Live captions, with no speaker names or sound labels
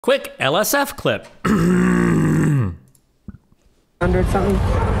Quick LSF clip. 100 something.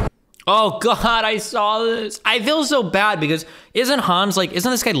 Oh God, I saw this. I feel so bad because isn't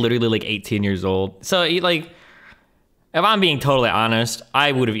this guy literally like 18 years old? So he, like, if I'm being totally honest,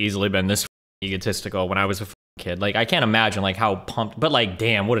 I would have easily been this egotistical when I was a kid. Like, I can't imagine like how pumped, but like,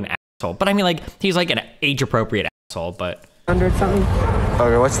 damn, what an asshole. But I mean, like, he's like an age appropriate asshole, but. 100 something.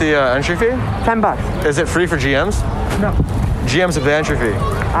 Okay, what's the entry fee? $10. Is it free for GMs? No. GM's a entry fee.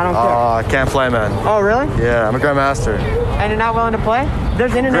 I don't care. I can't play, man. Oh, really? Yeah, I'm a Grandmaster. And you're not willing to play?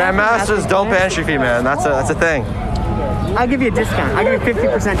 There's internet. Grandmasters don't pay entry fee, man. That's a thing. I'll give you a discount. I'll give you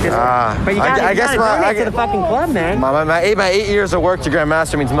 50% discount. But you gotta donate to the fucking club, man. My 8 years of work to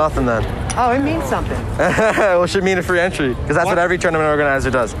Grandmaster means nothing then. Oh, it means something. Well, it should mean a free entry because that's what every tournament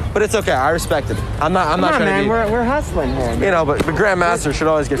organizer does. But it's okay. I respect it. I'm not trying to be. We're hustling here. Man. You know, but Grandmaster should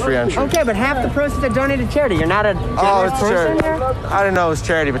always get free entry. Okay, but half the proceeds are donated to charity. You're not a generous person here? I didn't know it was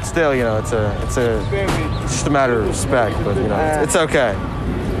charity, but still, you know, it's just a matter of respect. But you know, it's okay.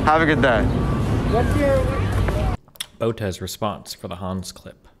 Have a good day. What's your Botez response for the Hans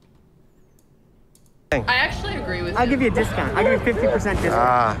clip. I actually agree with you. I'll give you a discount. I'll give you 50%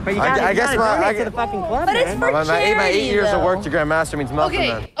 discount. But you gotta donate to the fucking club, but man. it's for charity, my 8 years though. of work to Grandmaster means nothing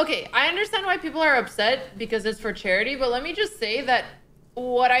then. Okay, I understand why people are upset because it's for charity, but let me just say that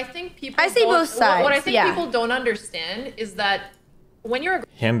what I think people both sides. What I think people don't understand is that when you're a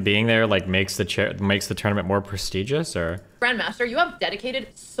him being there like makes the tournament more prestigious, or Grandmaster, you have dedicated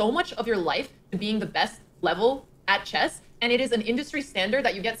so much of your life to being the best level at chess, and it is an industry standard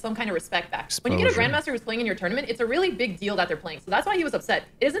that you get some kind of respect back. When you get a Grandmaster who's playing in your tournament, it's a really big deal that they're playing. So that's why he was upset.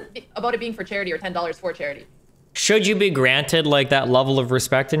 It isn't about it being for charity or $10 for charity. should you be granted like that level of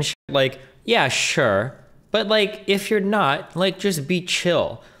respect and shit? Like, yeah, sure. But like, if you're not, like, just be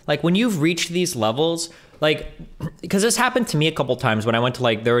chill. Like, when you've reached these levels, like, because this happened to me a couple times when I went to,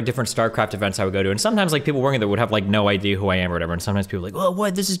 like, there were different StarCraft events I would go to, and sometimes, like, people working there would have, like, no idea who I am or whatever, and sometimes people were like, oh,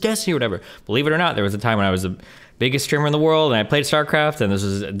 what, this is Destiny or whatever. Believe it or not, there was a time when I was the biggest streamer in the world, and I played StarCraft, and this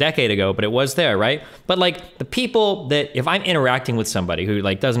was a decade ago, but it was there, right? But, like, the people that, if I'm interacting with somebody who,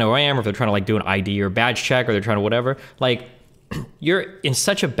 like, doesn't know who I am, or if they're trying to, like, do an ID or badge check, or they're trying to whatever, like, you're in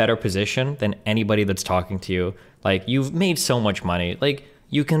such a better position than anybody that's talking to you. Like, you've made so much money. Like,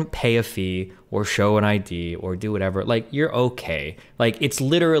 you can pay a fee or show an ID or do whatever. Like, you're okay. Like, it's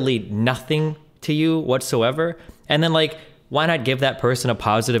literally nothing to you whatsoever. And then, like, why not give that person a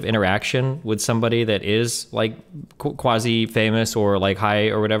positive interaction with somebody that is, like, quasi famous or, like, high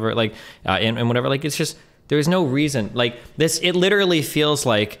or whatever, like, and whatever. Like, it's just, there's no reason. Like, this, it literally feels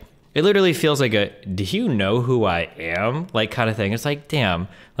like a, do you know who I am? Like, kind of thing. It's like, damn,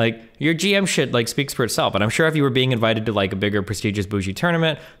 like, your GM shit, like, speaks for itself. And I'm sure if you were being invited to, like, a bigger prestigious bougie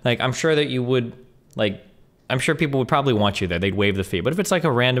tournament, like, I'm sure that you would, like, I'm sure people would probably want you there. They'd waive the fee. But if it's like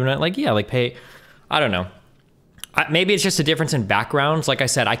a random, like, yeah, like, pay, I don't know. Maybe it's just a difference in backgrounds. Like I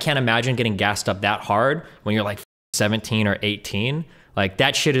said, I can't imagine getting gassed up that hard when you're like 17 or 18. Like,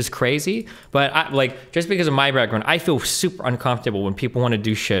 that shit is crazy. But I, like, just because of my background, I feel super uncomfortable when people want to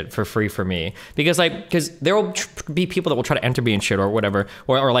do shit for free for me. Because, like, because there will be people that will try to enter me and shit or whatever.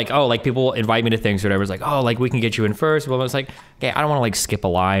 Or like, oh, like, people will invite me to things or whatever. It's like, oh, like, we can get you in first. But it's like, okay, I don't want to, like, skip a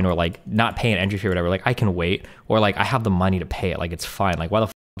line or, like, not pay an entry fee or whatever. Like, I can wait. Or, like, I have the money to pay it. Like, it's fine. Like, why the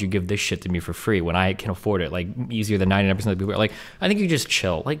you give this shit to me for free when I can afford it, like, easier than 99% of the people. Like, I think you just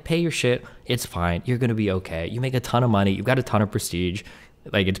chill, like, pay your shit, it's fine, you're gonna be okay, you make a ton of money, you've got a ton of prestige,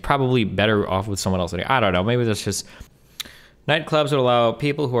 like, it's probably better off with someone else. I don't know, maybe that's just, nightclubs would allow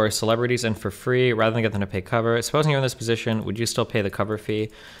people who are celebrities in for free rather than get them to pay cover. Supposing you're in this position, would you still pay the cover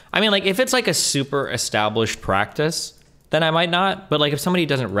fee? I mean, like, if it's like a super established practice, then I might not, but like, if somebody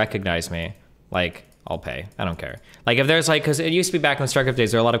doesn't recognize me, like, I'll pay. I don't care. Like, if there's like, because it used to be back in the StarCraft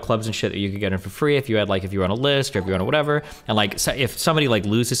days, there are a lot of clubs and shit that you could get in for free if you had, like, if you were on a list or if you were on a whatever. And like, so if somebody like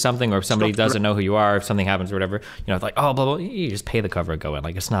loses something or if somebody doesn't know who you are, if something happens or whatever, you know, it's like, oh, blah, blah, you just pay the cover and go in.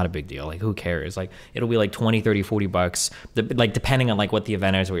 Like, it's not a big deal. Like, who cares? Like, it'll be like 20, 30, 40 bucks, like, depending on like what the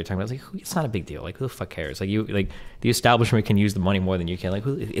event is, what you're talking about. It's like, it's not a big deal. Like, who the fuck cares? Like, you, like, the establishment can use the money more than you can. Like,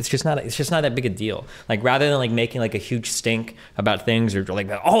 it's just not that big a deal. Like, rather than like making like a huge stink about things or like,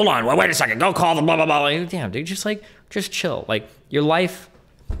 oh, hold on, wait a second, go call the blah, blah, blah. Like, damn, dude, just chill. Like, your life,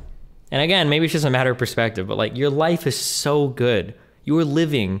 and again, maybe it's just a matter of perspective, but like, your life is so good. You are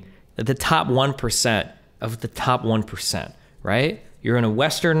living at the top 1% of the top 1%, right? You're in a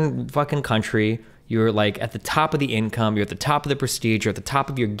Western fucking country. You're like at the top of the income. You're at the top of the prestige. You're at the top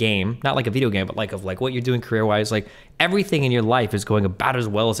of your game. Not like a video game, but like of like what you're doing career-wise. Like, everything in your life is going about as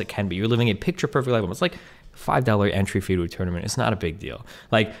well as it can be. You're living a picture-perfect life. It's like $5 entry fee to a tournament. It's not a big deal.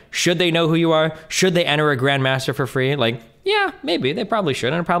 Like, should they know who you are? Should they enter a Grandmaster for free? Like, yeah, maybe they probably should,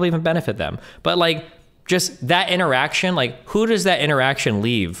 and it'd probably even benefit them. But like, just that interaction, like, who does that interaction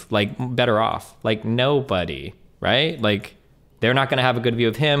leave like better off? Like, nobody, right? Like, they're not going to have a good view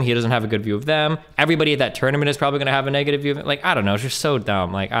of him. He doesn't have a good view of them. Everybody at that tournament is probably going to have a negative view of him. Like, I don't know. It's just so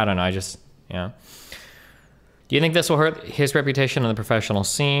dumb. Like, I don't know. Do you think this will hurt his reputation in the professional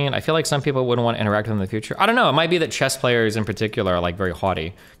scene? I feel like some people wouldn't want to interact with him in the future. I don't know. It might be that chess players in particular are like very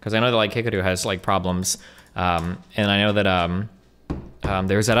haughty, because I know that like Hikaru has like problems. And I know that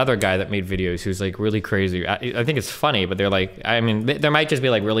there's that other guy that made videos who's like really crazy. I think it's funny, but they're like, I mean, there might just be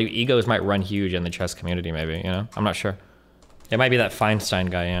like really, egos might run huge in the chess community maybe, you know? I'm not sure. It might be that Feinstein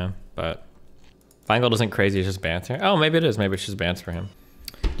guy, yeah, but Feingold isn't crazy, it's just banter. Oh, maybe it is. Maybe it's just banter for him.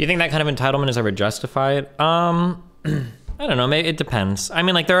 Do you think that kind of entitlement is ever justified? I don't know, maybe it depends. I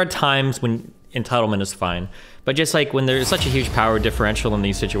mean, like, there are times when entitlement is fine, but just like when there's such a huge power differential in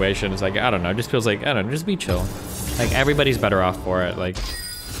these situations, like, I don't know, it just feels like, I don't know, just be chill. Like, everybody's better off for it, like.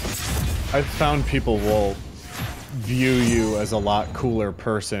 I've found people will view you as a lot cooler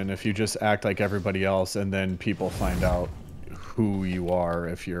person if you just act like everybody else, and then people find out who you are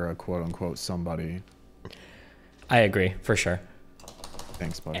if you're a quote-unquote somebody. I agree, for sure.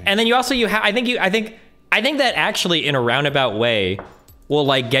 Thanks, buddy. And then you also, I think that actually in a roundabout way will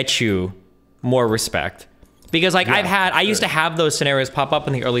like get you more respect. Because like I used to have those scenarios pop up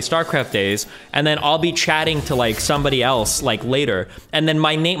in the early StarCraft days, and then I'll be chatting to like somebody else like later, and then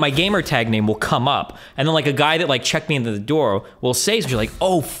my gamer tag name will come up, and then like a guy that like checked me into the door will say something like,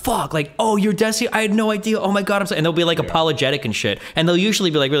 "Oh fuck, like, oh, you're Desi, I had no idea, oh my god, I'm sorry," and they'll be like apologetic and shit, and they'll usually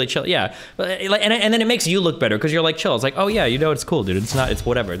be like really chill, yeah, and then it makes you look better because you're like chill. It's like, oh yeah, you know, it's cool, dude. It's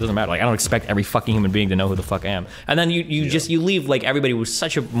whatever. It doesn't matter. Like, I don't expect every fucking human being to know who the fuck I am, and then you leave like everybody with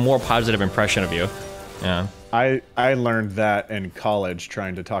such a more positive impression of you. Yeah. I learned that in college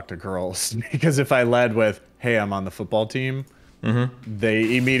trying to talk to girls, because if I led with, "Hey, I'm on the football team,"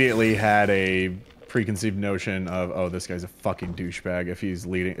 they immediately had a preconceived notion of, "Oh, this guy's a fucking douchebag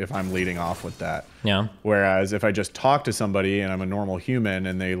if I'm leading off with that." Yeah. Whereas if I just talk to somebody and I'm a normal human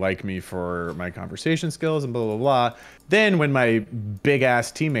and they like me for my conversation skills and blah blah blah, then when my big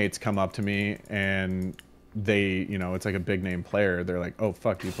ass teammates come up to me and they, you know, it's like a big name player, they're like, "Oh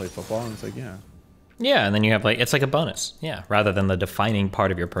fuck, do you play football?" And it's like, "Yeah." Yeah, and then you have like, it's like a bonus, yeah, rather than the defining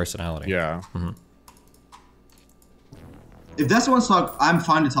part of your personality. Yeah. If Desi wants to talk, I'm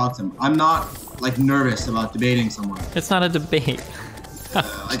fine to talk to him. I'm not like nervous about debating someone. It's not a debate.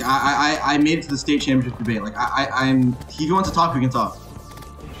 Like I made it to the state championship debate. Like if he wants to talk, we can talk.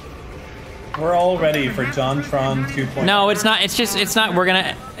 We're all ready for JonTron 2.0. No, it's not. It's just. It's not. We're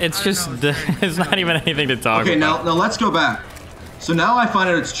gonna. It's just. It's not even anything to talk about. Okay, now let's go back. So now I find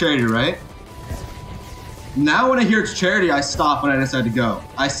out it's charity, right? Now when I hear it's charity, I stop when I decide to go.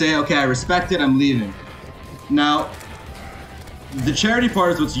 I say, okay, I respect it, I'm leaving. Now, the charity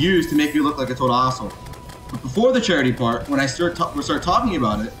part is what's used to make me look like a total asshole. But before the charity part, when I start talking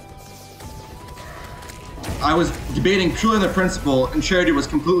about it, I was debating purely on the principle, and charity was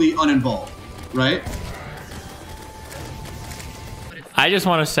completely uninvolved, right? I just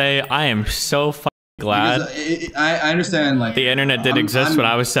want to say I am so glad. I understand, like, the internet did exist when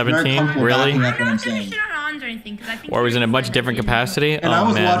I was 17. Really? Or was in a much different capacity. And I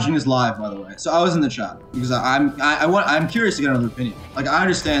was watching this live, by the way, so I was in the chat because I'm curious to get another opinion. Like, I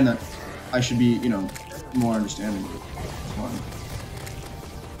understand that I should be, you know, more understanding.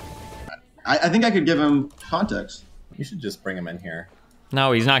 I think I could give him context. You should just bring him in here.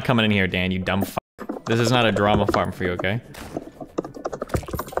 No, he's not coming in here, Dan. You dumb f***. This is not a drama farm for you, okay?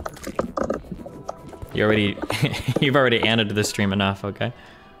 You've already ended the stream enough, okay?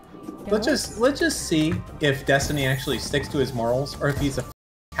 Let's just see if Destiny actually sticks to his morals, or if he's a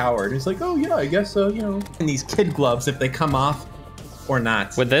coward. He's like, oh yeah, I guess so, you know. And these kid gloves, if they come off or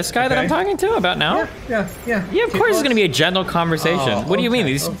not. With this guy that I'm talking to about now? Yeah. Yeah, of course it's gonna be a gentle conversation. What do you mean?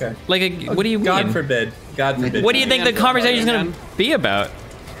 These what do you mean? God forbid. God forbid. What do you think the conversation's gonna be about?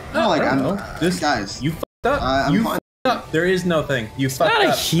 No, like, guys, you fucked up. You fucked up. There is no thing. You fucked up.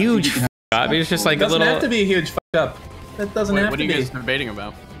 Not a huge fuck up. It's just like a little. It doesn't have to be a huge fuck up. That doesn't have to be. What are you guys debating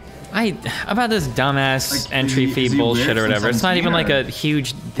about? About this dumbass like, entry fee bullshit or whatever. It's not even like a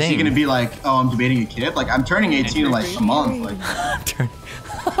huge thing. Is he gonna be like, oh, I'm debating a kid? Like, I'm turning 18 in like a month. Like,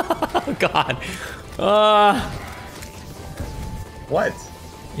 oh God. What?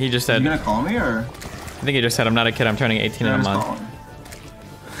 He just said. Are you gonna call me or? I think he just said, I'm not a kid. I'm turning 18 in a month.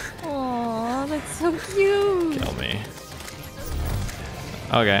 Aw, that's so cute. Kill me.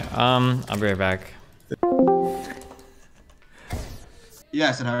 Okay. I'll be right back. Yeah,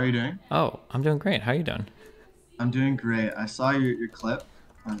 I said, how are you doing? Oh, I'm doing great. How are you doing? I'm doing great. I saw your clip.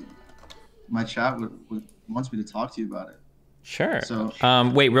 My chat wants me to talk to you about it. Sure. So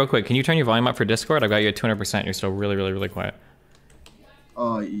wait, real quick. Can you turn your volume up for Discord? I've got you at 200%. You're still really, really, really quiet.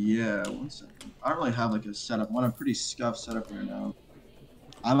 yeah, 1 second. I don't really have like a setup. I'm on a pretty scuffed setup right now.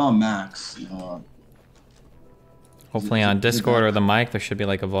 I'm on max. Hopefully on Discord or the mic, there should be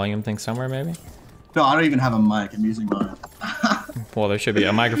like a volume thing somewhere, maybe. No, I don't even have a mic. I'm using mine. Well, there should be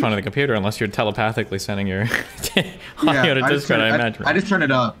a microphone on the computer, unless you're telepathically sending your audio to Discord. I imagine. I just turned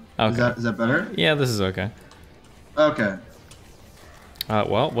it up. Okay. Is that better? Yeah, this is okay. Okay.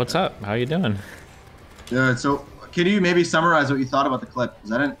 Well, what's up? How you doing? Yeah. So, can you maybe summarize what you thought about the clip?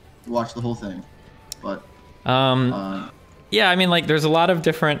 Because I didn't watch the whole thing, but. Yeah, I mean, like, there's a lot of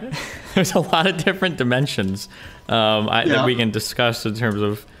different, dimensions that we can discuss in terms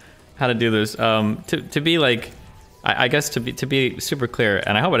of how to do this. To be like, I guess to be super clear,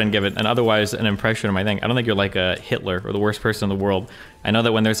 and I hope I didn't give it an otherwise an impression of my thing. I don't think you're like a Hitler or the worst person in the world. I know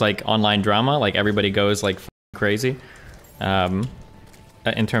that when there's like online drama, like everybody goes like crazy,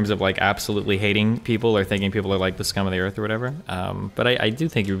 in terms of like absolutely hating people or thinking people are like the scum of the earth or whatever. But I do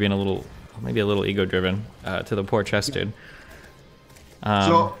think you're being maybe a little ego-driven to the poor chess dude.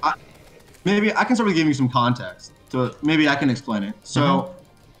 So maybe I can start with giving you some context. So maybe I can explain it. So,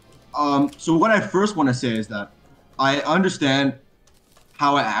 so what I first want to say is that I understand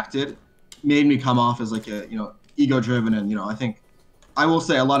how I acted made me come off as like a ego-driven, and I think I will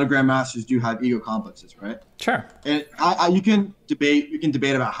say a lot of grandmasters do have ego complexes, right? Sure. And you can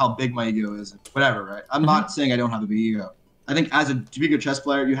debate about how big my ego is, whatever, right? I'm not saying I don't have a big ego. I think to be a good chess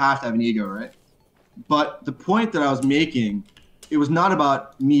player, you have to have an ego, right? But the point that I was making, it was not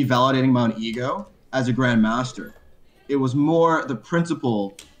about me validating my own ego as a grandmaster. It was more the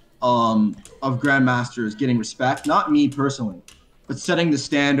principle of grandmasters getting respect, not me personally, but setting the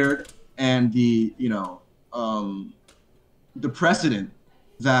standard and the precedent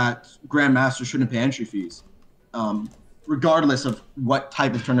that grandmasters shouldn't pay entry fees, regardless of what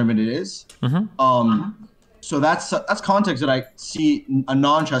type of tournament it is. So that's context that I see a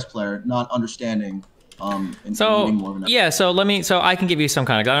non-chess player not understanding. So I can give you some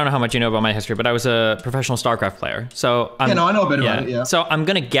context. I don't know how much you know about my history, but I was a professional StarCraft player. So I know a bit about it. Yeah. So I'm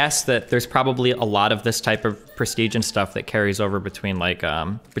gonna guess that there's probably a lot of this type of prestige and stuff that carries over between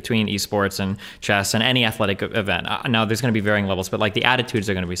between esports and chess and any athletic event. Now there's gonna be varying levels, but like the attitudes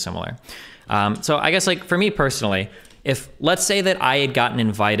are gonna be similar. So I guess like for me personally, if let's say that I had gotten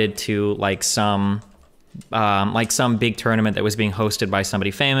invited to like some big tournament that was being hosted by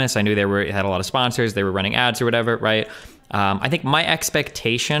somebody famous. I knew had a lot of sponsors, they were running ads or whatever, right? I think my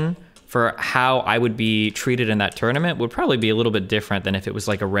expectation for how I would be treated in that tournament would probably be a little bit different than if it was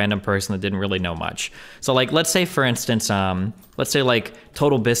like a random person that didn't really know much. So like, let's say for instance, let's say like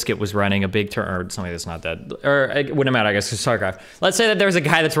Total Biscuit was running a big tournament, or somebody that's not dead, or it wouldn't matter, I guess, it's StarCraft. Let's say that there's a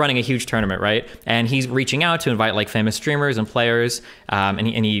guy that's running a huge tournament, right? And he's reaching out to invite like famous streamers and players, and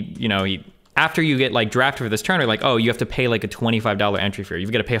he after you get like drafted for this tournament, like, oh, you have to pay like a $25 entry fee.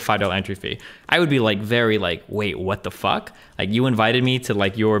 You've got to pay a $5 entry fee. I would be like very like, wait, what the fuck? Like you invited me to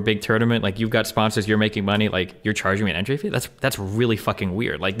like your big tournament, like you've got sponsors, you're making money, like you're charging me an entry fee? That's really fucking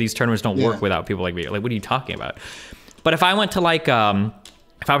weird. Like these tournaments don't work without people like me. Like, what are you talking about? But if I went to like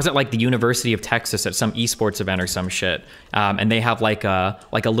if I was at like the University of Texas at some esports event or some shit, and they have like a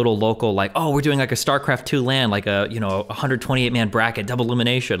little local, like, oh, we're doing like a StarCraft 2 LAN, like a 128 man bracket, double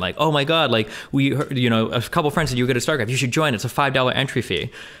elimination, like, oh my god, like we heard, a couple friends said you were good at StarCraft, you should join. It's a $5 entry fee.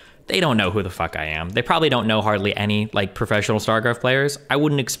 They don't know who the fuck I am. They probably don't know hardly any like professional StarCraft players. I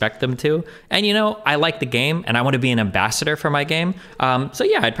wouldn't expect them to. And I like the game and I want to be an ambassador for my game. So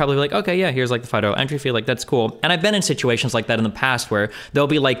yeah, I'd probably be like, okay, yeah, here's like the $5 entry fee. Like that's cool. And I've been in situations like that in the past where there'll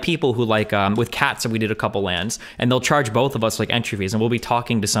be like people who like with Cats, we did a couple LANs, and they'll charge both of us like entry fees, and we'll be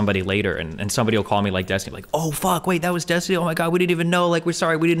talking to somebody later, and somebody will call me like Destiny, like, oh fuck, wait, that was Destiny. Oh my god, we didn't even know. Like we're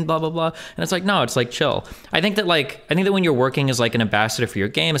sorry, we didn't blah blah blah. And it's like, no, it's like chill. I think that when you're working as like an ambassador for your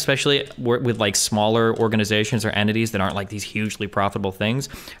game, especially with like smaller organizations or entities that aren't like these hugely profitable things,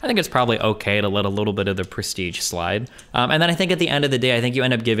 I think it's probably okay to let a little bit of the prestige slide. And then I think at the end of the day, I think you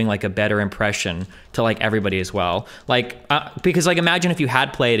end up giving like a better impression to like everybody as well. Like, because like imagine if you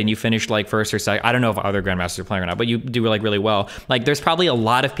had played and you finished like first or second, I don't know if other grandmasters are playing or not, but you do like really well. Like there's probably a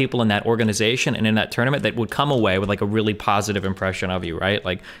lot of people in that organization and in that tournament that would come away with like a really positive impression of you, right?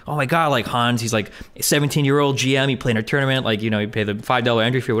 Like, oh my god, like Hans, he's like a 17-year-old GM, he played in a tournament, like, you pay the $5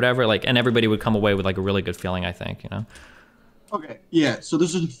 entry fee or whatever, like, and everybody would come away with like a really good feeling, I think, Okay, yeah, so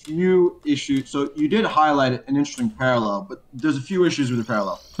there's a few issues. So you did highlight an interesting parallel, but there's a few issues with the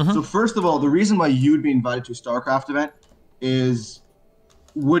parallel. So first of all, the reason why you'd be invited to a StarCraft event is,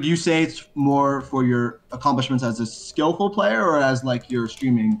 would you say it's more for your accomplishments as a skillful player or as like your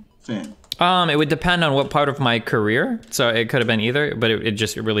streaming fame? It would depend on what part of my career. So it could have been either, but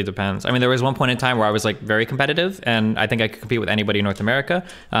it really depends. I mean, there was one point in time where I was like very competitive, and I think I could compete with anybody in North America.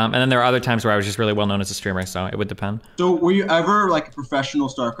 And then there are other times where I was just really well known as a streamer. So it would depend. So were you ever like a professional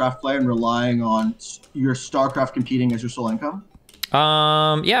StarCraft player and relying on your StarCraft competing as your sole income?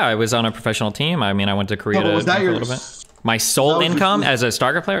 Yeah, I was on a professional team. I mean, I went to Korea was that for a little bit. My sole income as a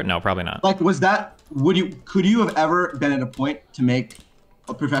StarCraft player? No, probably not. Like, could you have ever been at a point to make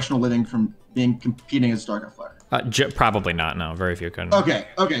a professional living from competing as a StarCraft player? Probably not. No, very few could.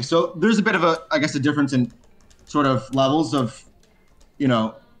 Okay. So there's a bit of a difference in sort of levels of,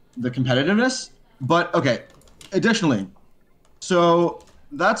 the competitiveness. But okay, additionally, so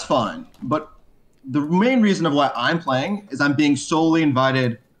that's fine. But the main reason of why I'm playing is I'm being solely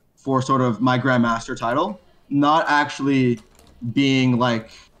invited for sort of my Grandmaster title, not actually being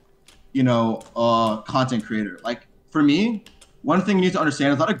like, a content creator. Like for me, one thing you need to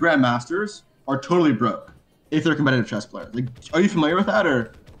understand is a lot of Grandmasters are totally broke if they're competitive chess players. Like, are you familiar with that,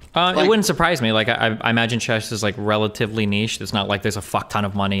 or? It wouldn't surprise me. Like, I imagine chess is like relatively niche. It's not like there's a fuck ton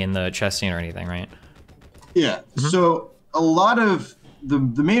of money in the chess scene or anything, right? Yeah. So a lot of the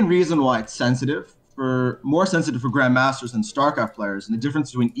main reason why it's more sensitive for Grandmasters than StarCraft players, and the difference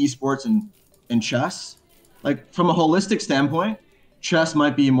between esports and chess, like from a holistic standpoint, chess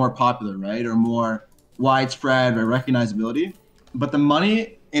might be more popular, right, or more widespread or recognizability. But the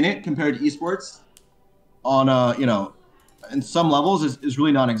money in it compared to esports on in some levels is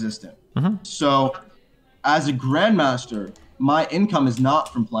really non-existent. So as a Grandmaster, my income is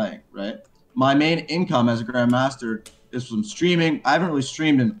not from playing, right? My main income as a Grandmaster is from streaming. I haven't really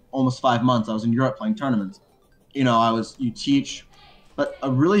streamed in almost 5 months. I was in Europe playing tournaments. You teach. But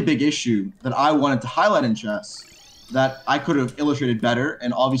a really big issue that I wanted to highlight in chess that I could have illustrated better,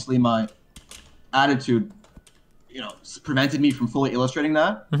 and obviously my attitude prevented me from fully illustrating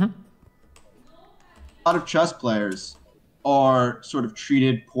that. A lot of chess players are sort of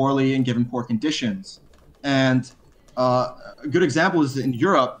treated poorly and given poor conditions. And a good example is in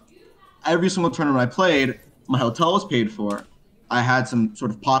Europe, every single tournament I played, my hotel was paid for. I had some sort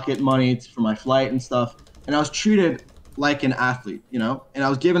of pocket money for my flight and stuff. And I was treated like an athlete, and I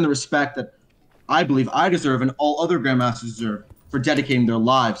was given the respect that I believe I deserve and all other Grandmasters deserve for dedicating their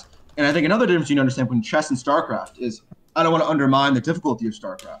lives. And I think another difference you need to understand between chess and StarCraft is, I don't want to undermine the difficulty of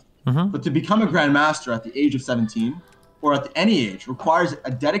StarCraft, but to become a Grandmaster at the age of 17 or at any age requires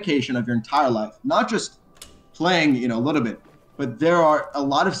a dedication of your entire life, not just playing, a little bit, but there are a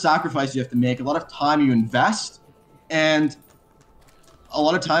lot of sacrifices you have to make, a lot of time you invest, and a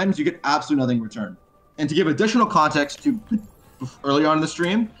lot of times you get absolutely nothing in return. And to give additional context to earlier on in the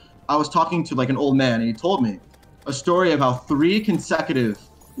stream, I was talking to like an old man, and he told me a story of how 3 consecutive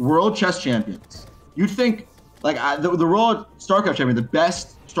world chess champions. You'd think like the world StarCraft champion, the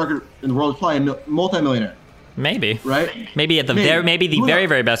best striker in the world, is probably a multi-millionaire. Maybe. Right? Maybe at the very,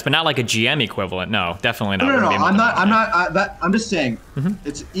 very best, but not like a GM equivalent. No, definitely not. No. I'm just saying,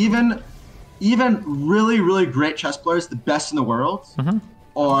 it's even really, really great chess players, the best in the world,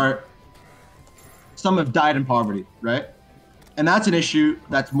 or some have died in poverty, right? And that's an issue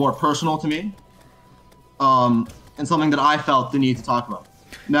that's more personal to me, and something that I felt the need to talk about.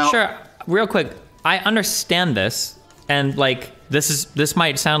 Now, sure. Real quick, I understand this, and like this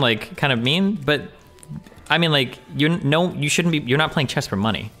might sound like kind of mean, but I mean, like you shouldn't be. You're not playing chess for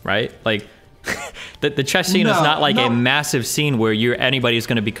money, right? Like the chess scene is not like a massive scene where anybody's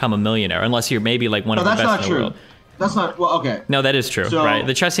going to become a millionaire unless you're maybe like one of the best in the world. That's not, well, okay. No, that is true, right?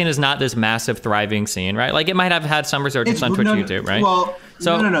 The chess scene is not this massive, thriving scene, right? Like, it might have had some resurgence on Twitch and YouTube, right? Well,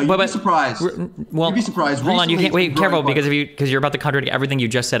 no, you'd be surprised. Well, you'd be surprised. Hold on, you can't, wait, careful, because you're about to contradict everything you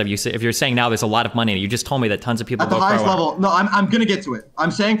just said. If you're saying now there's a lot of money, you just told me that tons of people at the highest level. No, I'm gonna get to it. I'm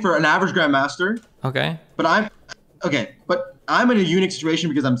saying for an average Grandmaster. Okay. But I'm in a unique situation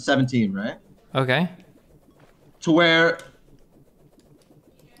because I'm 17, right? Okay. To where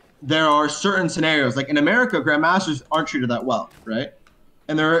there are certain scenarios, like in America, Grandmasters aren't treated that well, right?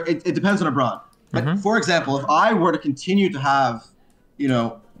 And it depends on abroad. But for example, if I were to continue to have,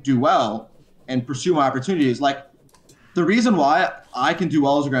 do well and pursue my opportunities, like the reason why I can do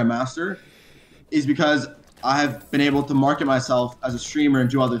well as a Grandmaster is because I have been able to market myself as a streamer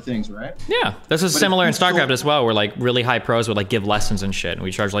and do other things, right? Yeah, this is similar in StarCraft as well, where like really high pros would like give lessons and shit, and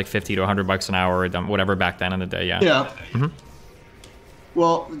we charge like 50 to 100 bucks an hour or whatever back then in the day. Yeah.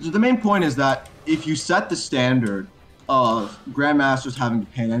 Well, the main point is that if you set the standard of Grandmasters having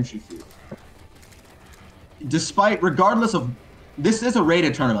to pay an entry fee, regardless of, this is a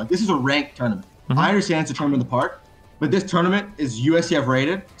rated tournament. This is a ranked tournament. I understand it's a tournament of the park, but this tournament is USCF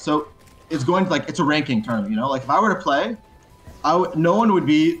rated, so it's going to it's a ranking tournament, Like if I were to play, no one would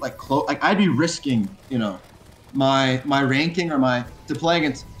be like close. Like I'd be risking, you know, my ranking or to play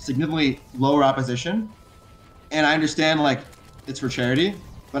against significantly lower opposition. And I understand like it's for charity,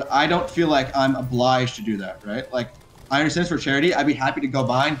 but I don't feel like I'm obliged to do that, right? Like I understand it's for charity. I'd be happy to go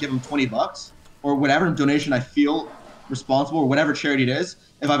by and give them $20 or whatever donation I feel responsible, or whatever charity it is.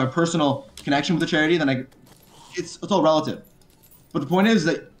 If I have a personal connection with the charity, then it's all relative. But the point is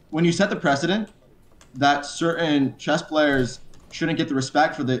that when you set the precedent that certain chess players shouldn't get the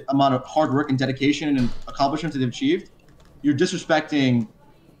respect for the amount of hard work and dedication and accomplishments that they've achieved, you're disrespecting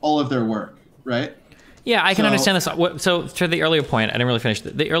all of their work, right? Yeah, I can understand this. So to the earlier point, I didn't really finish.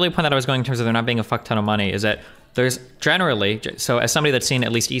 The earlier point that I was going in terms of there not being a fuck ton of money is that there's generally, so as somebody that's seen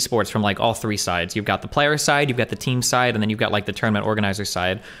at least esports from like all three sides, you've got the player side, you've got the team side, and then you've got like the tournament organizer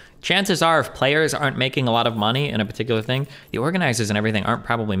side. Chances are, if players aren't making a lot of money in a particular thing, the organizers and everything aren't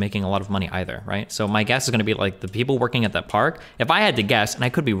probably making a lot of money either, right? So my guess is going to be like the people working at that park. If I had to guess, and I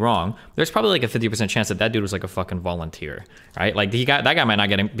could be wrong, there's probably like a 50% chance that that dude was like a fucking volunteer, right? Like that guy might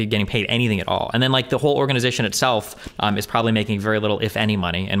not be getting paid anything at all. And then like the whole organization itself is probably making very little, if any,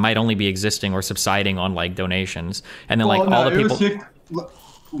 money, and might only be existing or subsiding on like donations. And then all the people.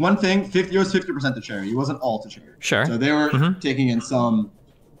 One thing, it was 50% to charity. It wasn't all to charity. Sure. So they were taking in some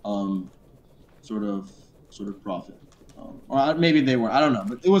sort of profit, or maybe they were. I don't know,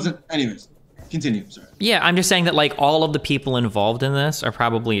 but it wasn't. Anyways, continue. Sorry. Yeah, I'm just saying that like all of the people involved in this are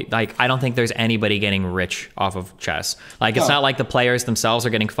probably like, I don't think there's anybody getting rich off of chess. Like it's not like the players themselves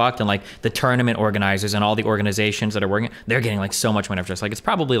are getting fucked, and like the tournament organizers and all the organizations that are working, they're getting like so much money off chess. Like it's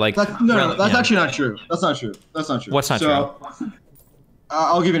probably like that's actually not true. That's not true. What's not true?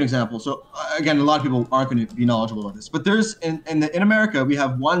 I'll give you an example. So again, a lot of people aren't going to be knowledgeable about this, but there's in America we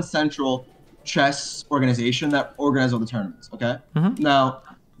have one central chess organization that organizes all the tournaments. Okay. Now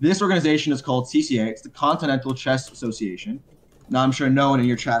this organization is called CCA. It's the Continental Chess Association. Now I'm sure no one in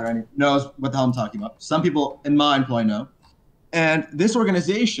your chat or any knows what the hell I'm talking about. Some people in mine probably know. And this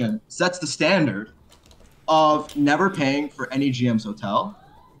organization sets the standard of never paying for any GM's hotel,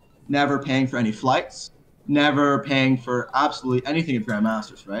 never paying for any flights, never paying for absolutely anything at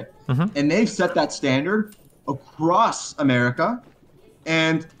Grandmasters, right? And they've set that standard across America.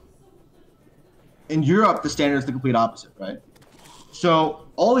 And in Europe, the standard is the complete opposite, right? So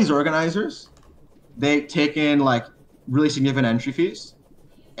all these organizers, they take in like really significant entry fees.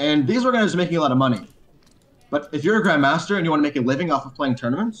 And these organizers are making a lot of money. But if you're a Grandmaster and you want to make a living off of playing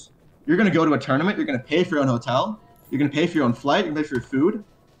tournaments, you're going to go to a tournament, you're going to pay for your own hotel, you're going to pay for your own flight, you're going to pay for your food.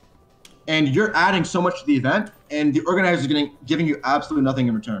 And you're adding so much to the event, and the organizers are giving you absolutely nothing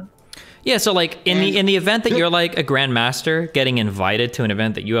in return. Yeah, so like in the event that you're like a Grandmaster getting invited to an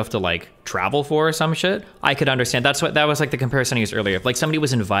event that you have to like travel for or some shit, I could understand. That was like the comparison I used earlier. If like somebody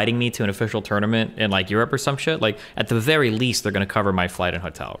was inviting me to an official tournament in like Europe or some shit, like at the very least they're gonna cover my flight and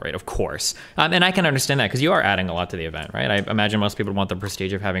hotel, right? Of course. And I can understand that because you are adding a lot to the event, right? I imagine most people want the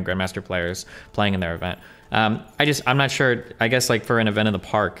prestige of having Grandmaster players playing in their event. I'm not sure. I guess like for an event in the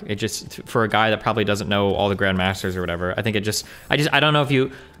park, it just, for a guy that probably doesn't know all the Grandmasters or whatever, I think I don't know if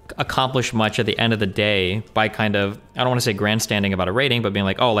you accomplish much at the end of the day by kind of, I don't want to say grandstanding about a rating, but being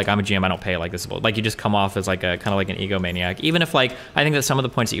like, oh, like I'm a GM, I don't pay like this. Like you just come off as like a kind of like an egomaniac, even if like, I think that some of the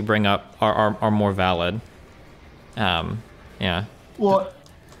points that you bring up are more valid. Yeah. Well,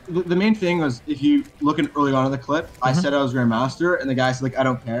 the main thing was, if you look early on in the clip, I said I was Grandmaster and the guy said like, I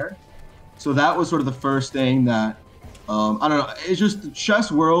don't care. So that was sort of the first thing that, I don't know, it's just the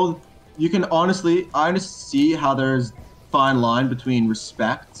chess world, you can honestly see how there's fine line between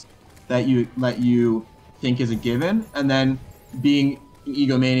respect that you think is a given, and then being an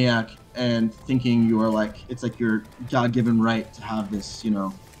egomaniac and thinking you are like, it's like your God-given right to have this, you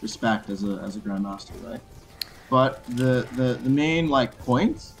know, respect as a Grandmaster, right? But the main like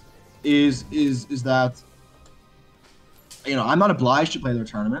point is that, you know, I'm not obliged to play their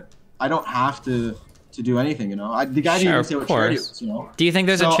tournament. I don't have to do anything, you know. The guy didn't even say what charity it was, you know. Do you think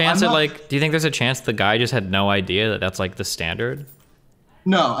there's a chance that like? Do you think there's a chance the guy just had no idea that that's like the standard?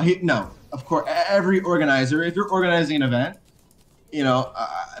 No, no. Of course, every organizer, if you're organizing an event, you know,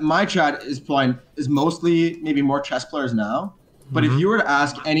 my chat is mostly maybe more chess players now. But if you were to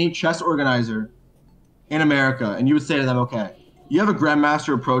ask any chess organizer in America, and you would say to them, okay, you have a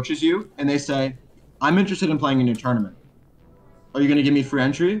Grandmaster approaches you, and they say, I'm interested in playing in your tournament. Are you going to give me free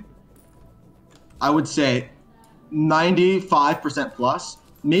entry? I would say 95% plus,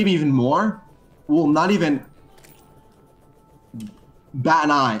 maybe even more, will not even bat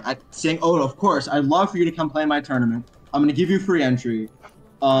an eye at saying, oh, of course, I'd love for you to come play in my tournament. I'm going to give you free entry.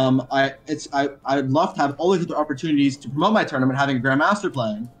 I'd love to have all these other opportunities to promote my tournament, having a Grandmaster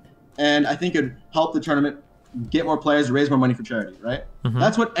playing. And I think it'd help the tournament get more players, raise more money for charity, right?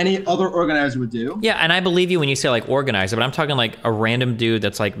 That's what any other organizer would do. Yeah, and I believe you when you say like organizer, but I'm talking like a random dude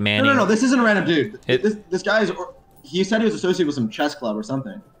that's like manning. No, this isn't a random dude. This guy is, he said he was associated with some chess club or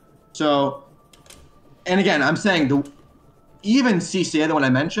something. So, and again, I'm saying even CCA, the one I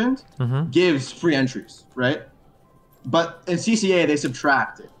mentioned, gives free entries, right? But in CCA, they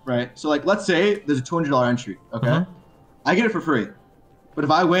subtract it, right? So like, let's say there's a $200 entry, okay? I get it for free. But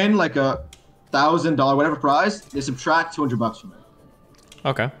if I win like a $1,000 whatever prize, they subtract $200 from it.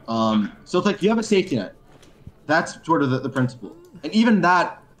 Okay. So it's like you have a safety net. That's sort of the principle. And even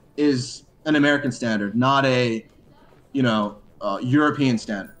that is an American standard, not a, European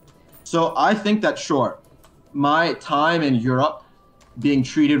standard. So I think that sure, my time in Europe being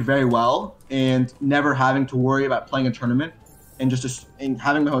treated very well and never having to worry about playing a tournament and just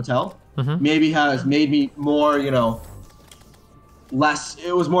having my hotel maybe has made me more, less,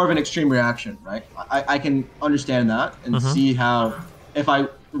 it was more of an extreme reaction, right? I can understand that and see how, if I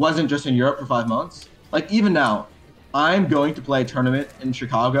wasn't just in Europe for 5 months, like even now, I'm going to play a tournament in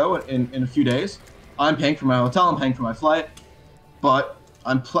Chicago in a few days. I'm paying for my hotel, I'm paying for my flight, but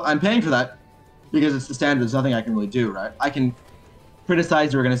I'm paying for that because it's the standard. There's nothing I can really do, right? I can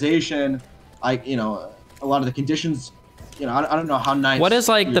criticize the organization. A lot of the conditions, I don't know how nice. What is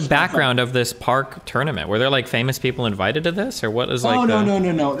like the background of this park tournament? Were there like famous people invited to this, or what is like? Oh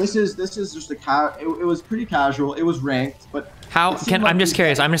no. This is just it was pretty casual. It was ranked, but how can I'm just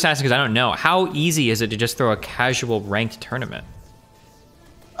curious. I'm just asking because I don't know. How easy is it to just throw a casual ranked tournament?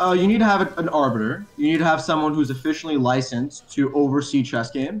 You need to have an arbiter. You need to have someone who's officially licensed to oversee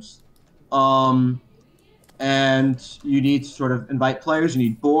chess games. And you need to sort of invite players. You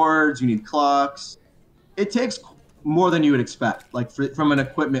need boards. You need clocks. It takes more than you would expect, like from an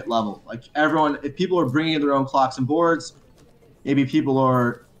equipment level. Like if people are bringing in their own clocks and boards, maybe people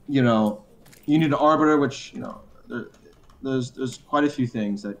are, you need an arbiter, which, there's quite a few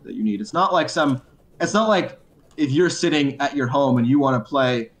things that you need. It's not like if you're sitting at your home and you want to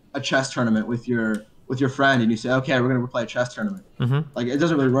play a chess tournament with your friend and you say, okay, we're going to play a chess tournament. Like, it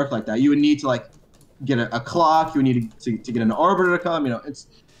doesn't really work like that. You would need to like get a clock. You would need to get an arbiter to come,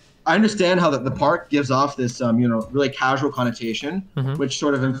 I understand how the park gives off this, really casual connotation, which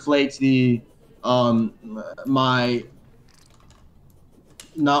sort of inflates the, my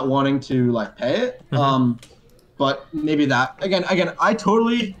not wanting to like pay it. But maybe that, again, I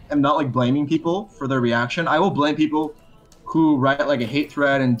totally am not like blaming people for their reaction. I will blame people who write like a hate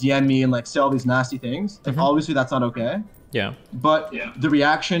thread and DM me and like say all these nasty things. Like, obviously that's not okay. Yeah. But the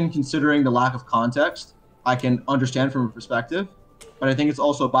reaction, considering the lack of context, I can understand from a perspective. But I think it's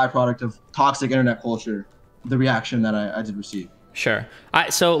also a byproduct of toxic internet culture, the reaction that I did receive. Sure.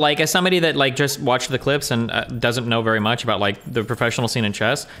 So like as somebody that like just watched the clips and doesn't know very much about like the professional scene in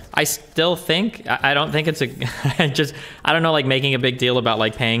chess, I still think, I don't think it's I don't know, like making a big deal about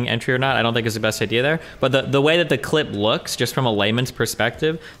like paying entry or not. I don't think it's the best idea there. But the way that the clip looks, just from a layman's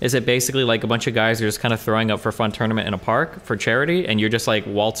perspective, is it basically like a bunch of guys are just kind of throwing up for a fun tournament in a park for charity, and you're just like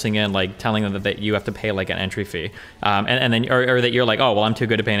waltzing in, like telling them that you have to pay like an entry fee. And then, or that you're like, oh, well, I'm too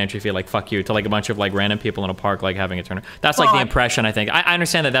good to pay an entry fee, like fuck you, to like a bunch of like random people in a park like having a tournament. That's like the impression, I think. I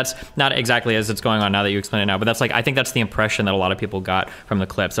understand that that's not exactly as it's going on now that you explain it now, but that's like, I think that's the impression that a lot of people got from the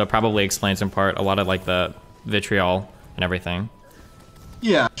clip. So it probably explains in part a lot of like the vitriol and everything.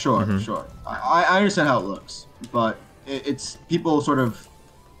 Yeah, sure. I understand how it looks, but it's people sort of,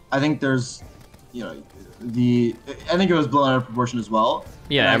 I think there's, I think it was blown out of proportion as well.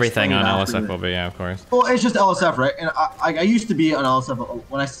 Yeah, everything on LSF will be, yeah, of course. Well, it's just LSF, right? And I used to be on LSF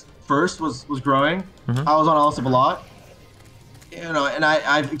when I first was growing. I was on LSF a lot. And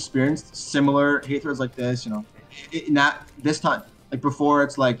I've experienced similar hate threads like this, not this time. Like before,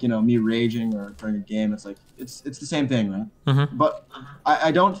 it's like, me raging or during a game. It's like, it's the same thing, right? But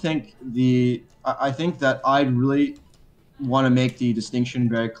I don't think I think that I really want to make the distinction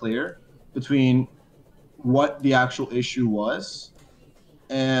very clear between what the actual issue was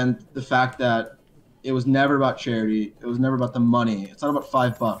and the fact that it was never about charity. It was never about the money. It's not about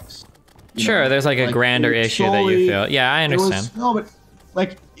 $5. Sure, there's like a grander issue that you feel. Yeah, I understand. No, but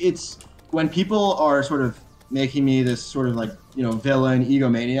like it's when people are sort of making me this sort of like, villain,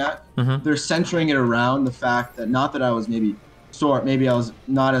 egomaniac, they're centering it around the fact that not that I was maybe I was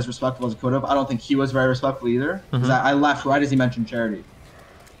not as respectful as I could have. I don't think he was very respectful either. Because I left right as he mentioned charity.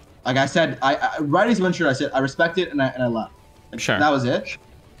 Like I said, right as he mentioned charity, I said I respect it and I left. Like, sure. That was it.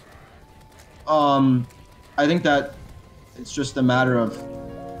 I think that it's just a matter of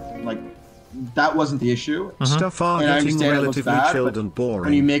like, that wasn't the issue. Stuff are getting relatively chilled and boring.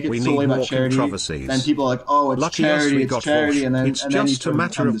 When you make it solely about charity, then people are like, oh, it's charity, and then just a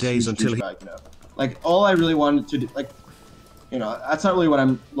matter of days until he... like all I really wanted to do, like, you know, that's not really what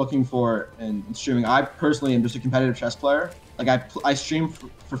I'm looking for in streaming. I personally am just a competitive chess player. Like I stream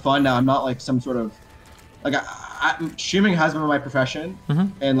for fun now. I'm not like some sort of, like streaming has been my profession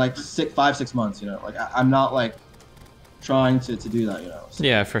in like 5-6 months, you know, like I'm not like trying to do that, you know. So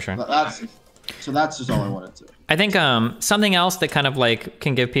yeah, for sure. That's just all I wanted to. I think something else that kind of like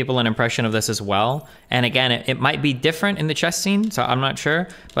can give people an impression of this as well, and again, it might be different in the chess scene, so I'm not sure,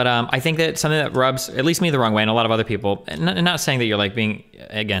 but I think that something that rubs at least me the wrong way and a lot of other people, and not saying that you're like being,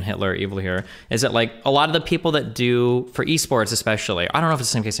 again, Hitler or evil here, is that like a lot of the people that do, for esports especially, I don't know if it's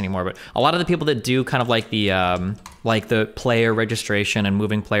the same case anymore, but a lot of the people that do kind of like the player registration and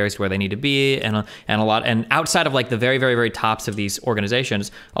moving players to where they need to be, and outside of like the very, very, very tops of these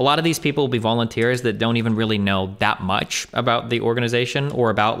organizations, a lot of these people will be volunteers that don't even really know that much about the organization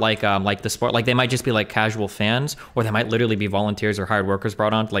or about like the sport. Like they might just be like casual fans, or they might literally be volunteers or hired workers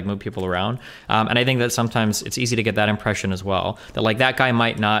brought on to like move people around. And I think that sometimes it's easy to get that impression as well, that like that guy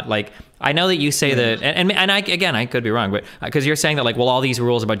might not like. I know that you say that, and I could be wrong, but because you're saying that like, well, all these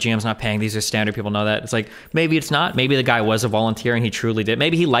rules about GMs not paying, these are standard, people know that. It's like, maybe it's not. Maybe the guy was a volunteer and he truly did.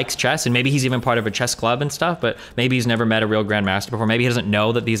 Maybe he likes chess and maybe he's even part of a chess club and stuff, but maybe he's never met a real grandmaster before. Maybe he doesn't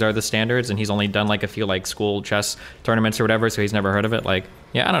know that these are the standards and he's only done like a few like school chess tournaments or whatever, so he's never heard of it. Like,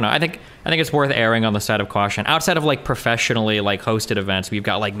 yeah, I don't know. I think it's worth erring on the side of caution. Outside of like professionally like hosted events, we've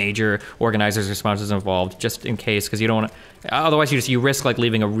got like major organizers or sponsors involved, just in case, because you don't want to. Otherwise, you risk like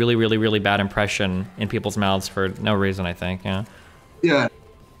leaving a really, really, really bad impression in people's mouths for no reason, I think. Yeah. Yeah.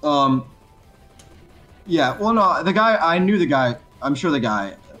 Yeah. Well, no, the guy, I knew the guy. I'm sure the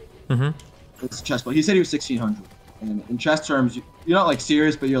guy. It's chess player. He said he was 1600. And in chess terms, you're not like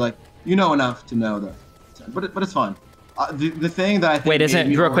serious, but you're like, you know enough to know that. But it's fine. The thing that I think. Wait, isn't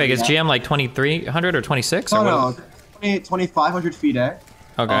real quick? Is GM like 2300 or 26? No, 2500 FIDE.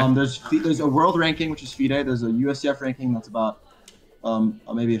 Okay. There's a world ranking, which is FIDE. There's a USCF ranking that's about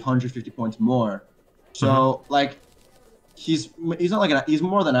maybe 150 points more. So like he's not like he's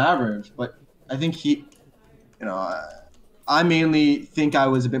more than average, but I think he, you know, I mainly think I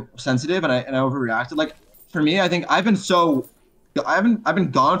was a bit sensitive and I overreacted. Like for me, I think I've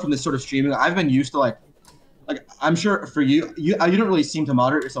been gone from this sort of streaming. I've been used to like I'm sure for you don't really seem to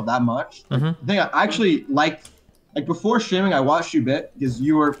moderate yourself that much. The thing I actually like before streaming, I watched you a bit because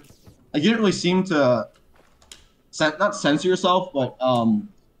you were like, you didn't really seem to not censor yourself, but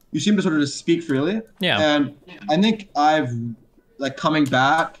you seem to sort of just speak freely. Yeah. And I think I've like coming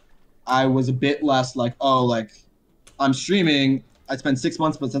back, I was a bit less like, oh, like I'm streaming. I spent 6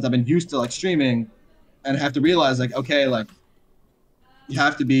 months, but since I've been used to like streaming, and I have to realize like, okay, like you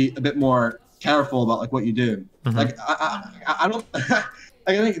have to be a bit more careful about like what you do. Like I don't. I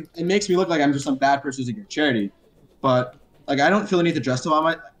think it makes me look like I'm just some bad person using your charity. But like I don't feel the need to justify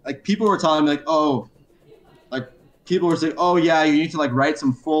my like people were telling me like, oh, like people were saying, oh yeah, you need to like write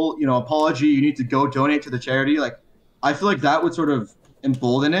some full, you know, apology, you need to go donate to the charity. Like I feel like that would sort of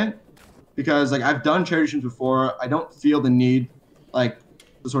embolden it, because like I've done charity streams before. I don't feel the need like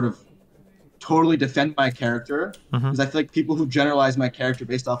to sort of totally defend my character, because I feel like people who generalize my character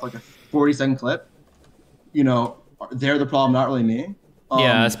based off like a 40-second clip, you know, they're the problem, not really me.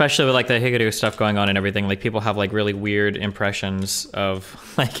 Yeah, especially with like the Higuru stuff going on and everything. Like people have like really weird impressions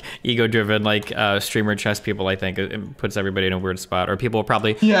of like ego-driven like streamer chess people. I think it puts everybody in a weird spot. Or people are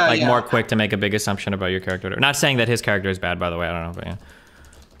probably more quick to make a big assumption about your character. Not saying that his character is bad, by the way. I don't know, but yeah.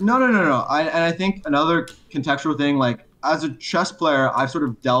 No. I think another contextual thing, like as a chess player, I've sort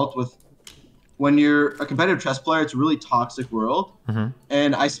of dealt with when you're a competitive chess player, it's a really toxic world.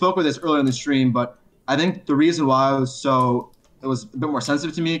 And I spoke with this earlier in the stream, but I think the reason why it was a bit more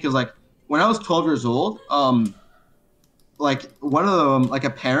sensitive to me, because like when I was 12 years old, like one of them, like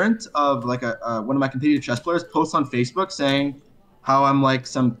a parent of like one of my competitive chess players posts on Facebook saying how I'm like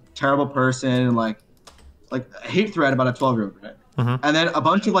some terrible person and like a hate thread about a 12-year-old, right? And then a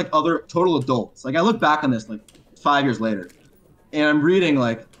bunch of like other total adults. Like I look back on this like 5 years later, and I'm reading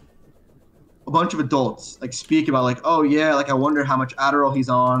like a bunch of adults like speak about like, oh yeah, like I wonder how much Adderall he's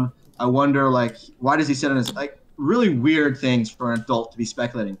on. I wonder like why does he sit on his like really weird things for an adult to be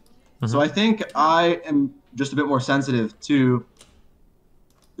speculating. So I think I am just a bit more sensitive to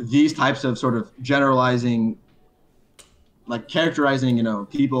these types of sort of generalizing, like characterizing, you know,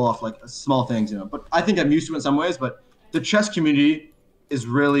 people off like small things, you know. But I think I'm used to it in some ways. But the chess community is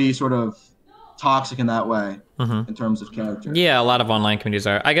really sort of toxic in that way in terms of character. Yeah, a lot of online communities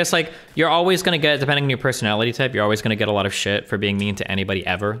are. I guess like you're always gonna get, depending on your personality type, you're always gonna get a lot of shit for being mean to anybody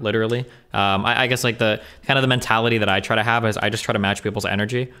ever, literally. I guess like the kind of the mentality that I try to have is I just try to match people's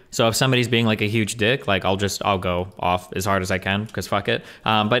energy. So if somebody's being like a huge dick, like I'll go off as hard as I can because fuck it.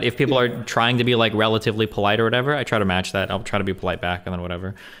 But if people are trying to be like relatively polite or whatever, I try to match that. I'll try to be polite back and then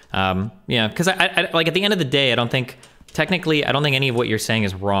whatever. Yeah, because I like at the end of the day, I don't think any of what you're saying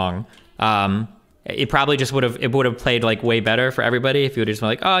is wrong. It probably just would have played like way better for everybody if you would have just been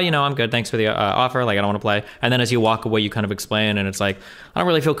like, oh, you know, I'm good, thanks for the offer, like I don't want to play. And then as you walk away, you kind of explain, and it's like, I don't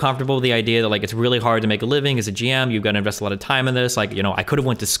really feel comfortable with the idea that like it's really hard to make a living as a GM. You've got to invest a lot of time in this. Like, you know, I could have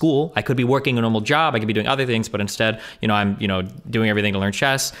went to school, I could be working a normal job, I could be doing other things, but instead, you know, I'm, you know, doing everything to learn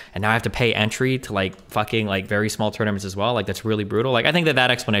chess, and now I have to pay entry to like fucking like very small tournaments as well. Like that's really brutal. Like I think that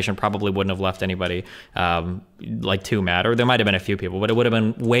explanation probably wouldn't have left anybody like too mad, or there might have been a few people, but it would have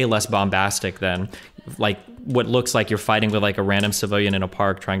been way less bombastic than like what looks like you're fighting with like a random civilian in a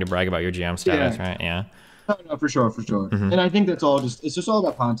park trying to brag about your GM status, right? Yeah. No, for sure. And I think that's all it's just all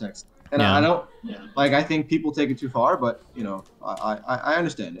about context. And I don't like, I think people take it too far, but you know, I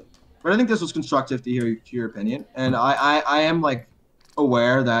understand it. But I think this was constructive to hear your opinion. And I am like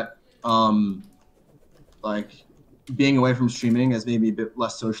aware that like being away from streaming has made me a bit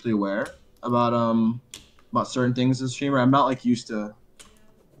less socially aware about certain things as a streamer. I'm not like used to.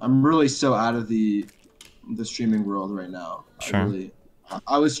 I'm really so out of the streaming world right now. Sure.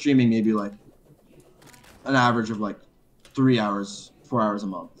 I was streaming maybe like an average of like 3 hours, 4 hours a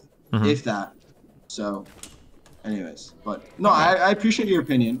month, if that. So, anyways, but no, I appreciate your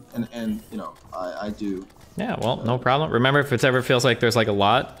opinion, and you know, I do. Yeah, well, no problem. Remember, if it ever feels like there's like a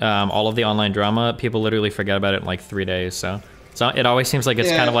lot, all of the online drama, people literally forget about it in like 3 days. So it always seems like it's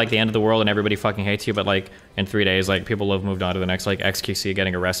kind of like the end of the world and everybody fucking hates you, but like in 3 days, like people have moved on to the next, like XQC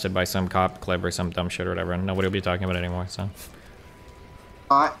getting arrested by some cop clip or some dumb shit or whatever, and nobody will be talking about it anymore. So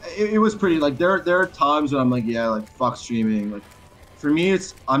it was pretty like there are times when I'm like, yeah, like fuck streaming. Like for me,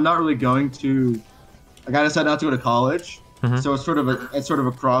 I'm not really going to. I gotta decide not to go to college, so it's sort of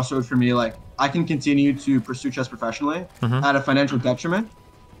a crossroad for me. Like I can continue to pursue chess professionally at a financial detriment,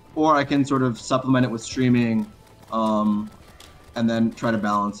 or I can sort of supplement it with streaming. And then try to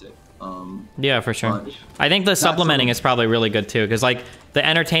balance it. Yeah, for sure. I think the supplementing is probably really good too, because like the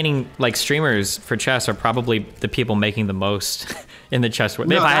entertaining like streamers for chess are probably the people making the most in the chess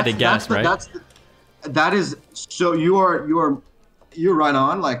world. If I had to guess, right? That is so you're right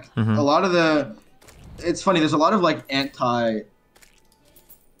on. Like a lot of it's funny. There's a lot of like there's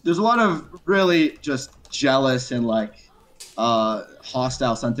a lot of really just jealous and like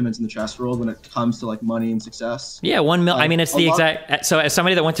hostile sentiments in the chess world when it comes to like money and success. Yeah, 1 million. I mean, it's the exact. So as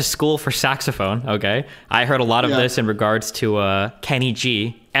somebody that went to school for saxophone, okay, I heard a lot of this in regards to Kenny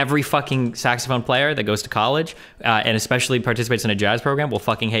G. Every fucking saxophone player that goes to college and especially participates in a jazz program will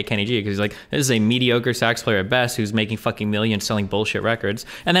fucking hate Kenny G because he's like, this is a mediocre sax player at best who's making fucking millions selling bullshit records.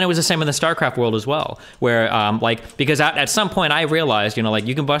 And then it was the same in the StarCraft world as well, where like, because at some point I realized, you know, like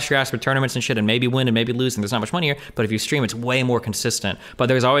you can bust your ass for tournaments and shit and maybe win and maybe lose and there's not much money here, but if you stream, it's way more consistent. But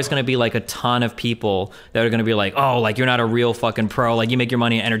there's always going to be like a ton of people that are going to be like, oh, like you're not a real fucking pro, like you make your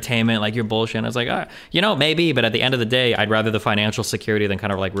money in entertainment, like you're bullshit. And it's like, you know, maybe, but at the end of the day, I'd rather the financial security than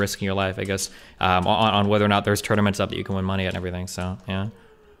kind of like risking your life, I guess, on whether or not there's tournaments up that you can win money at and everything. So yeah.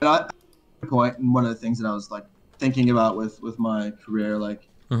 And point, and one of the things that I was like thinking about with my career, like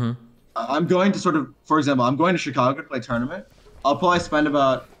I'm going to sort of, for example, I'm going to Chicago to play a tournament. I'll probably spend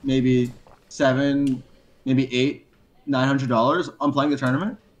about maybe $700, maybe $900 on playing the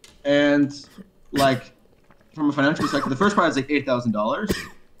tournament, and like from a financial perspective, the first prize is like $8,000,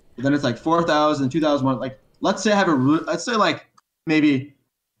 but then it's like $4,000, $2,000. Like let's say I have like maybe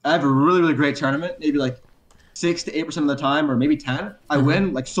I have a really, really great tournament, maybe like 6 to 8% of the time, or maybe 10. I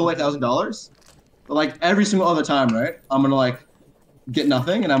win like sole $8,000. But like every single other time, right? I'm gonna like get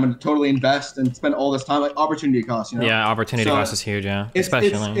nothing, and I'm gonna totally invest and spend all this time, like opportunity cost, you know? Yeah, opportunity cost is huge, yeah. It's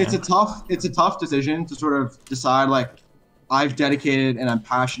a tough decision to sort of decide like I've dedicated and I'm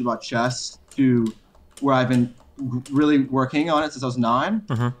passionate about chess to where I've been really working on it since I was 9.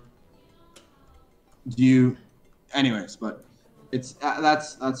 Anyways, but it's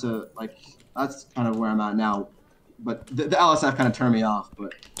that's kind of where I'm at now, but the LSF kind of turned me off.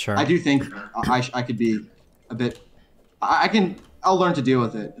 But sure. I do think I could be a bit. I'll learn to deal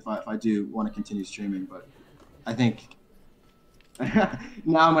with it if I do want to continue streaming. But I think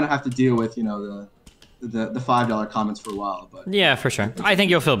now I'm gonna have to deal with, you know, the $5 comments for a while, but yeah, for sure. I think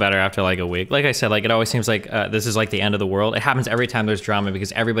you'll feel better after like a week. Like I said, like it always seems like this is like the end of the world. It happens every time there's drama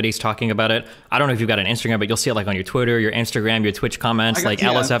because everybody's talking about it. I don't know if you've got an Instagram, but you'll see it like on your Twitter, your Instagram, your Twitch comments, like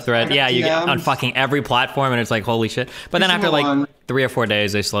DMs. LSF thread. Yeah, you get on fucking every platform, and it's like holy shit. But then after like 3 or 4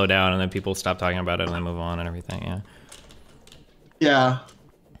 days, they slow down, and then people stop talking about it, and they move on and everything. Yeah. Yeah.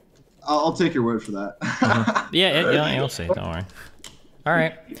 I'll take your word for that. Yeah, you'll see. Don't worry. All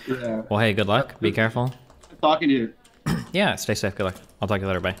right. Yeah. Well, hey, good luck. Be careful. Talking to you. Yeah, stay safe. Good luck. I'll talk to you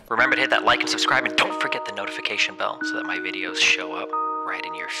later. Bye. Remember to hit that like and subscribe, and don't forget the notification bell so that my videos show up right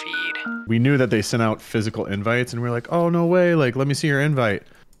in your feed. We knew that they sent out physical invites, and we were like, oh, no way. Like, let me see your invite.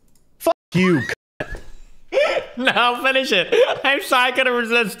 Fuck you. No, finish it. I'm sorry, I couldn't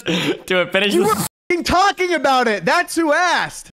resist. Do it. Finish You this. were f***ing talking about it. That's who asked.